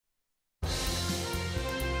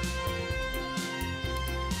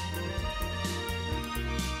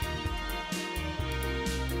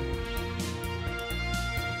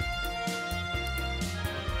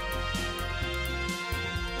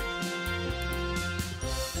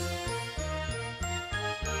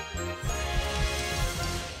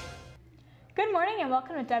Good morning and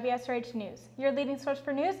welcome to WSRH News, your leading source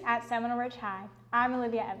for news at Seminole Ridge High. I'm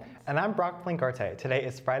Olivia Evans. And I'm Brock Plinkarte. Today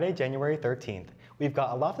is Friday, January 13th. We've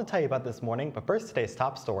got a lot to tell you about this morning, but first today's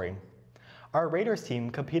top story. Our Raiders team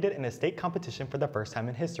competed in a state competition for the first time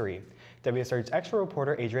in history. WSRH Extra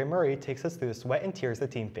reporter Adrian Murray takes us through the sweat and tears the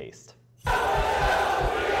team faced. The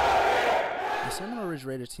Seminole Ridge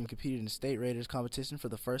Raiders team competed in the state Raiders competition for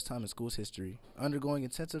the first time in school's history, undergoing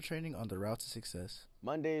intensive training on the route to success.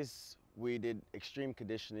 Mondays, we did extreme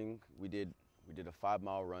conditioning. We did a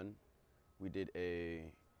 5-mile run. We did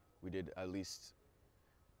at least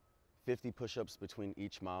 50 push-ups between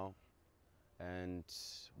each mile, and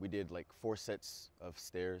we did like 4 sets of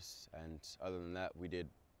stairs. And other than that, we did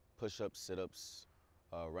push-ups, sit-ups,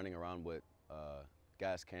 running around with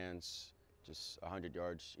gas cans, just 100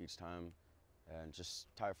 yards each time, and just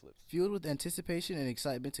tire flips. Fueled with anticipation and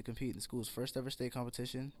excitement to compete in the school's first ever state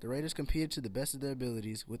competition, the Raiders competed to the best of their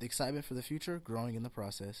abilities, with excitement for the future growing in the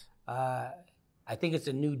process. I think it's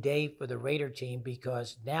a new day for the Raider team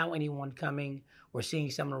because now anyone coming or seeing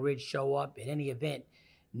Seminole Ridge show up at any event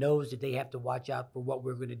knows that they have to watch out for what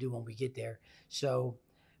we're going to do when we get there. So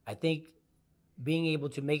I think being able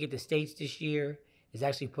to make it to states this year has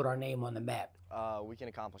actually put our name on the map. We can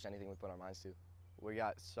accomplish anything we put our minds to. We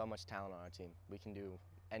got so much talent on our team. We can do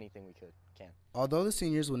anything we can. Although the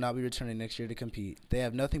seniors will not be returning next year to compete, they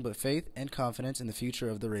have nothing but faith and confidence in the future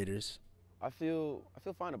of the Raiders. I feel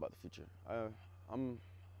fine about the future. I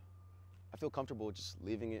feel comfortable just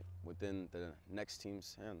leaving it within the next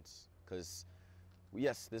team's hands. Because,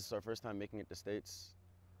 yes, this is our first time making it to states,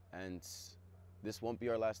 and this won't be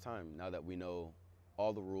our last time now that we know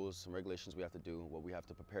all the rules and regulations we have to do, what we have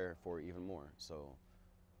to prepare for even more. So,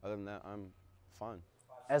 other than that, I'm fine.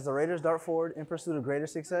 As the Raiders dart forward in pursuit of greater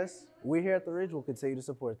success, we here at the Ridge will continue to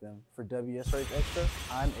support them. For WSRH Extra,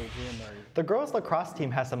 I'm Adrian Murray. The girls lacrosse team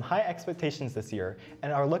has some high expectations this year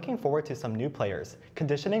and are looking forward to some new players.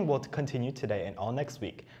 Conditioning will continue today and all next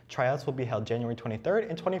week. Tryouts will be held January 23rd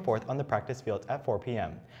and 24th on the practice fields at 4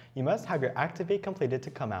 p.m. You must have your Activate completed to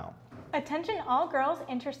come out. Attention all girls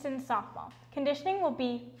interested in softball. Conditioning will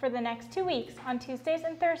be for the next 2 weeks on Tuesdays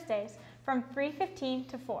and Thursdays from 3:15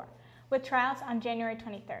 to 4. With tryouts on January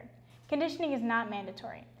 23rd. Conditioning is not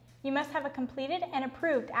mandatory. You must have a completed and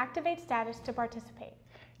approved Activate status to participate.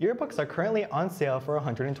 Yearbooks are currently on sale for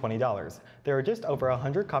 $120. There are just over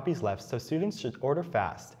 100 copies left, so students should order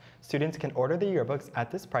fast. Students can order the yearbooks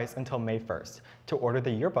at this price until May 1st. To order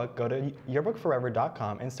the yearbook, go to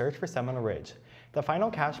yearbookforever.com and search for Seminole Ridge. The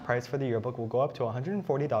final cash price for the yearbook will go up to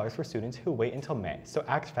 $140 for students who wait until May, so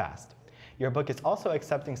act fast. Yearbook is also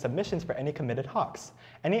accepting submissions for any committed Hawks.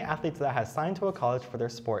 Any athletes that has signed to a college for their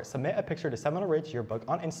sport, submit a picture to Seminole Ridge Yearbook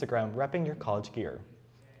on Instagram repping your college gear.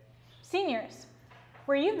 Seniors,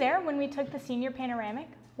 were you there when we took the senior panoramic?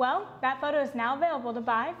 Well, that photo is now available to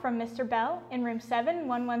buy from Mr. Bell in room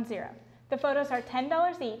 7110. The photos are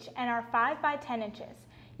 $10 each and are 5 by 10 inches.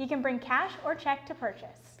 You can bring cash or check to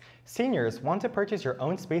purchase. Seniors, want to purchase your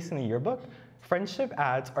own space in the yearbook? Friendship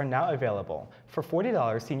ads are now available. For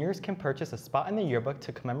 $40, seniors can purchase a spot in the yearbook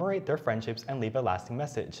to commemorate their friendships and leave a lasting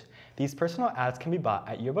message. These personal ads can be bought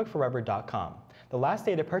at yearbookforever.com. The last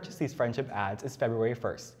day to purchase these friendship ads is February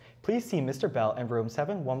 1st. Please see Mr. Bell in room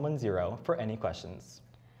 7110 for any questions.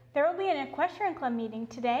 There will be an equestrian club meeting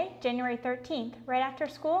today, January 13th, right after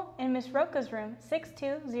school in Ms. Roca's room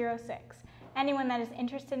 6206. Anyone that is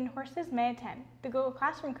interested in horses may attend. The Google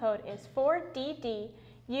Classroom code is 4DD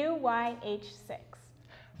UYH6.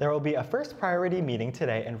 There will be a first priority meeting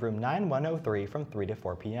today in room 9103 from 3 to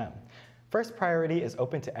 4 p.m. First priority is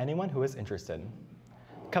open to anyone who is interested.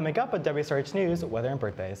 Coming up at WSRH News, weather and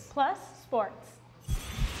birthdays. Plus sports.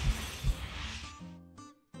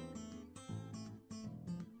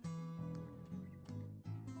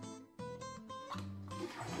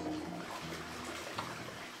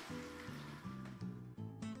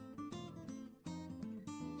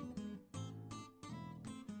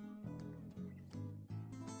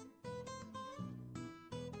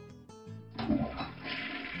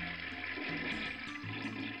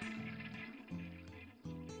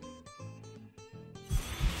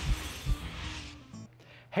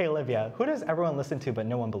 Hey Olivia, who does everyone listen to but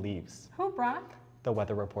no one believes? Who, Brock? The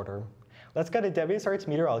weather reporter. Let's go to WSRH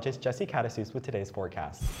meteorologist Jesse Catasuce with today's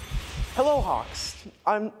forecast. Hello Hawks.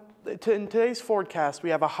 In today's forecast we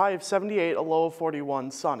have a high of 78, a low of 41,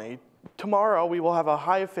 sunny. Tomorrow we will have a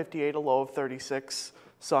high of 58, a low of 36,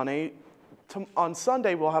 sunny. On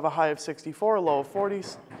Sunday we'll have a high of 64, a low of 40,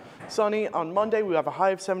 sunny. On Monday we have a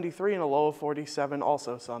high of 73 and a low of 47,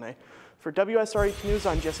 also sunny. For WSRH News,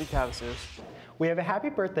 I'm Jesse Catasuce. We have a happy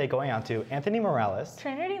birthday going out to Anthony Morales,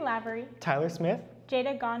 Trinity Lavery, Tyler Smith,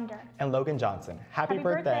 Jada Gonder. And Logan Johnson. Happy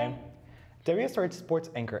birthday. WSRH sports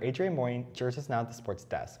anchor Adrienne Moyne joins us now at the sports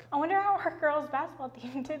desk. I wonder how our girls basketball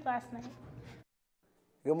team did last night.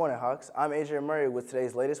 Good morning, Hawks. I'm Adrienne Murray with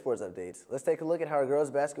today's latest sports updates. Let's take a look at how our girls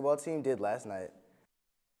basketball team did last night.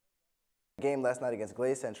 Game last night against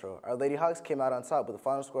Glade Central. Our Lady Hawks came out on top with a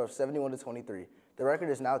final score of 71-23. The record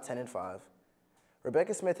is now 10-5.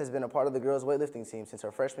 Rebecca Smith has been a part of the girls' weightlifting team since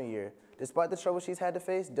her freshman year. Despite the trouble she's had to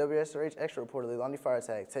face, WSRH Extra reporter Leilani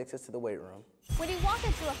Firetag takes us to the weight room. When you walk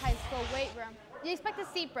into a high school weight room, you expect to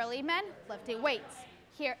see burly men lifting weights.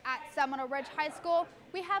 Here at Seminole Ridge High School,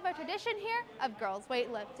 we have a tradition here of girls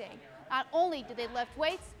weightlifting. Not only do they lift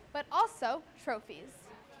weights, but also trophies.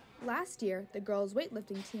 Last year, the girls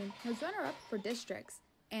weightlifting team was runner-up for districts,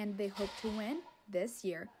 and they hope to win this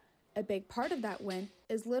year. A big part of that win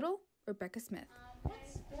is little Rebecca Smith. What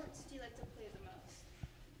sports do you like to play the most?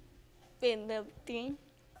 Weightlifting.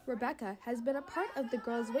 Rebecca has been a part of the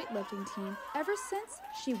girls weightlifting team ever since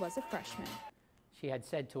she was a freshman. She had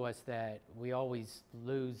said to us that we always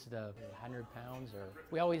lose the 100 pounds, or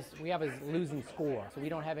we have a losing score, so we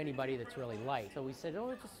don't have anybody that's really light. So we said,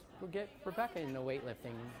 we'll get Rebecca into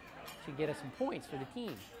weightlifting. She'd get us some points for the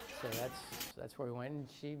team. So that's where we went, and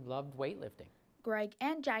she loved weightlifting. Greg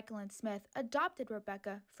and Jacqueline Smith adopted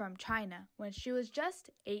Rebecca from China when she was just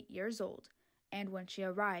 8 years old. And when she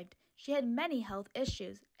arrived, she had many health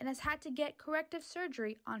issues and has had to get corrective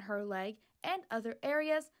surgery on her leg and other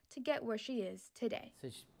areas to get where she is today. So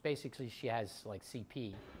basically she has like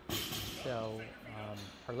CP. So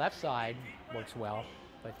her left side works well,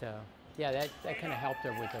 but yeah, that kind of helped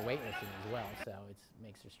her with the weightlifting as well, so it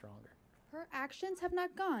makes her stronger. Her actions have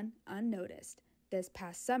not gone unnoticed. This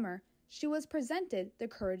past summer, she was presented the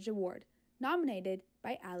Courage Award, nominated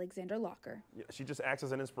by Alexander Locker. Yeah, she just acts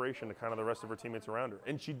as an inspiration to kind of the rest of her teammates around her.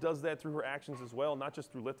 And she does that through her actions as well, not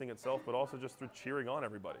just through lifting itself, but also just through cheering on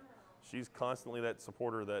everybody. She's constantly that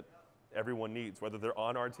supporter that everyone needs, whether they're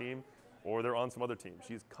on our team or they're on some other team.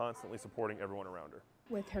 She's constantly supporting everyone around her.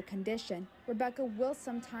 With her condition, Rebecca will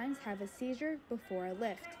sometimes have a seizure before a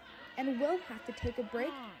lift and will have to take a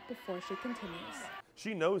break before she continues.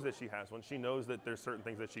 She knows that she has one. She knows that there's certain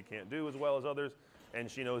things that she can't do as well as others, and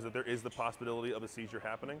she knows that there is the possibility of a seizure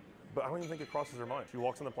happening, but I don't even think it crosses her mind. She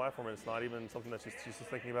walks on the platform and it's not even something that she's just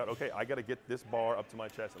thinking about, okay, I gotta get this bar up to my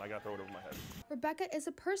chest and I gotta throw it over my head. Rebecca is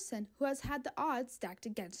a person who has had the odds stacked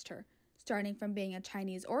against her, starting from being a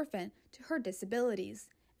Chinese orphan to her disabilities.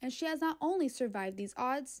 And she has not only survived these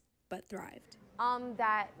odds, but thrived.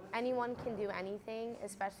 That anyone can do anything,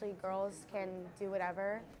 especially girls can do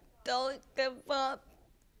whatever. Don't give up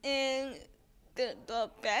and get the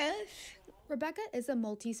best. Rebecca is a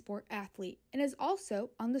multi-sport athlete and is also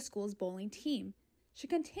on the school's bowling team. She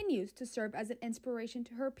continues to serve as an inspiration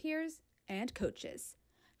to her peers and coaches.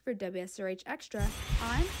 For WSRH Extra,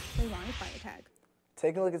 I'm Leilani Firetag.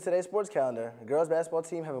 Taking a look at today's sports calendar, the girls basketball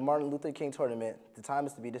team have a Martin Luther King tournament. The time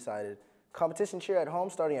is to be decided. Competition cheer at home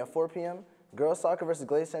starting at 4 p.m. Girls soccer versus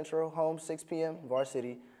Glade Central, home 6 p.m.,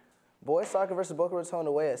 varsity. Boys soccer versus Boca Raton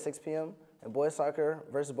away at 6 p.m. and boys soccer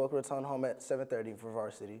versus Boca Raton home at 7:30 for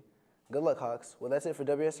varsity. Good luck, Hawks. Well, that's it for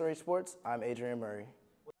WSRH Sports. I'm Adrienne Murray.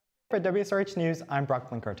 For WSRH News, I'm Brock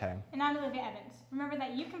Blinkertang. And I'm Olivia Evans. Remember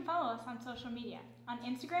that you can follow us on social media, on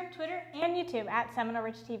Instagram, Twitter, and YouTube at Seminole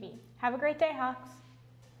Ridge TV. Have a great day, Hawks.